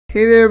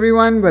Hey there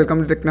everyone,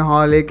 welcome to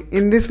Technoholic.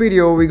 In this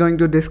video, we're going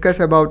to discuss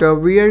about a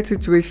weird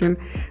situation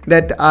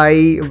that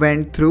I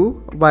went through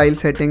while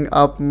setting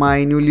up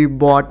my newly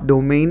bought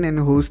domain and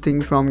hosting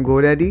from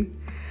GoDaddy.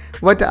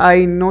 What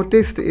I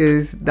noticed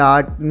is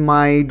that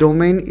my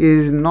domain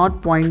is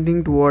not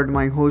pointing toward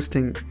my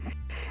hosting,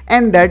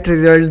 and that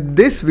resulted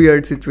this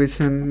weird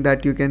situation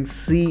that you can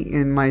see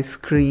in my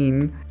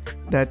screen,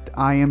 that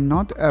I am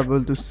not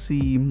able to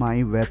see my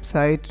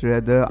website,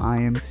 rather I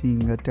am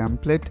seeing a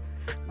template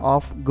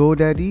of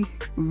GoDaddy,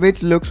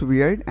 which looks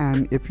weird.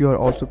 And if you are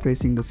also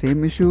facing the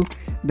same issue,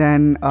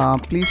 then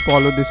please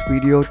follow this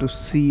video to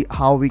see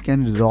how we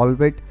can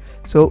resolve it.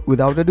 So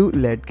without ado,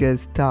 let's get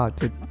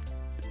started.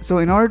 So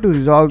in order to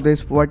resolve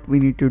this, what we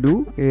need to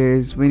do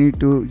is we need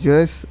to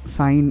just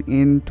sign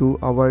in to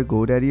our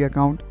GoDaddy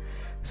account.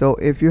 So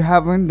if you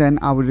haven't, then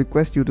I would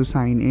request you to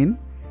sign in.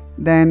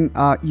 Then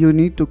you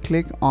need to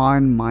click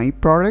on my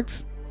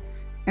products,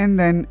 and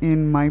then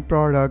in my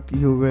product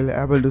you will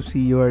able to see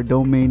your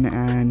domain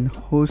and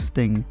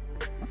hosting.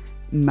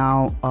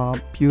 Now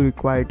you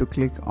require to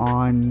click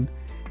on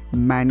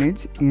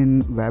manage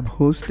in web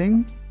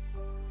hosting.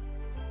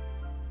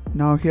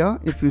 Now here,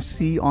 if you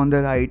see on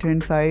the right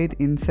hand side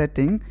in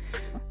setting,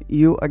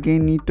 you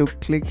again need to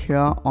click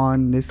here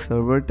on this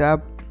server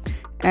tab,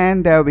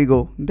 and there we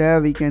go.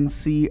 There we can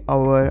see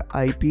our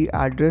IP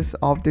address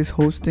of this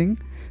hosting.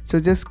 So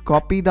just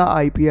copy the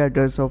IP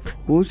address of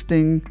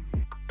hosting.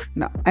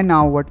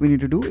 Now what we need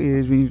to do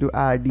is we need to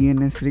add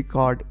DNS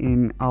record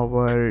in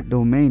our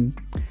domain.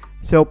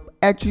 So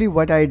actually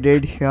what I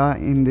did here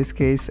in this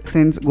case,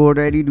 since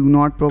GoDaddy do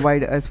not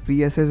provide us free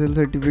SSL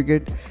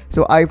certificate,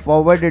 so I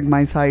forwarded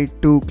my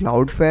site to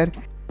Cloudflare,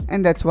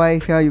 and that's why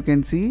here you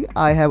can see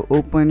I have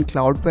opened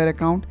Cloudflare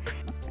account,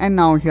 and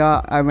now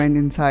here I went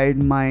inside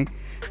my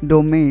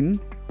domain,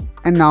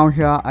 and now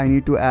here I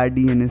need to add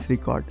DNS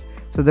record.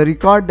 So the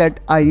record that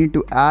I need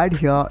to add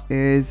here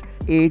is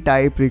a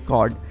type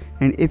record,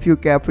 and if you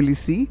carefully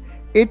see,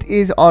 it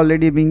is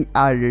already being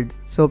added.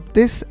 So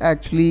this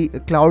actually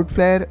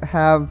Cloudflare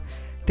have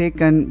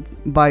taken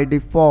by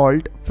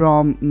default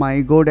from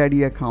my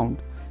GoDaddy account.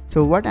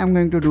 So what I'm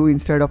going to do,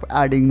 instead of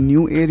adding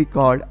new a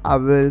record, I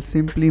will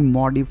simply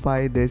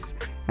modify this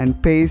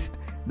and paste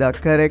the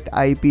correct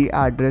IP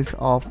address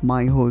of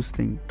my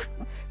hosting.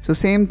 So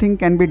same thing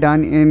can be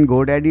done in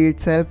GoDaddy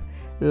itself.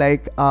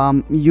 Like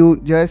you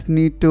just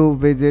need to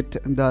visit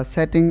the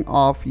setting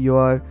of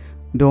your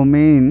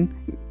domain,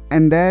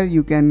 and there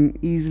you can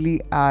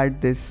easily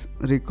add this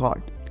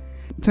record.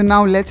 So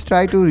now let's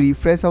try to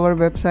refresh our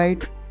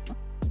website,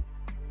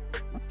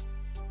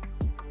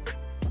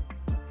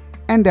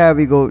 and there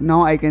we go.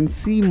 Now I can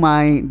see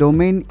my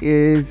domain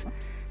is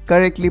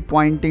correctly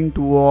pointing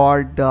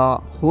toward the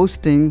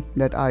hosting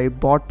that I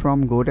bought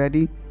from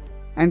GoDaddy.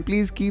 And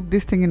please keep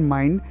this thing in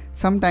mind,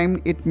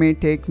 sometimes it may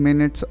take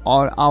minutes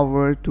or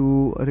hours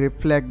to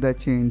reflect the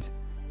change.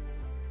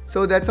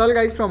 So that's all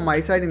guys from my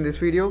side in this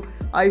video.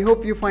 I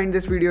hope you find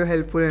this video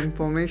helpful and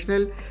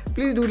informational.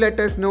 Please do let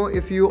us know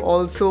if you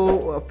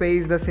also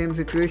face the same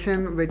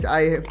situation which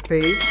I have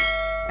faced.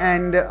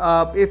 And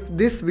if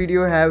this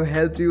video have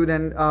helped you,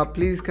 then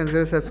please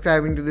consider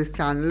subscribing to this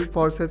channel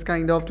for such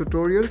kind of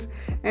tutorials.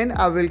 And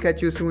I will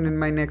catch you soon in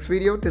my next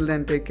video. Till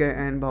then, take care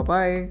and bye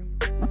bye.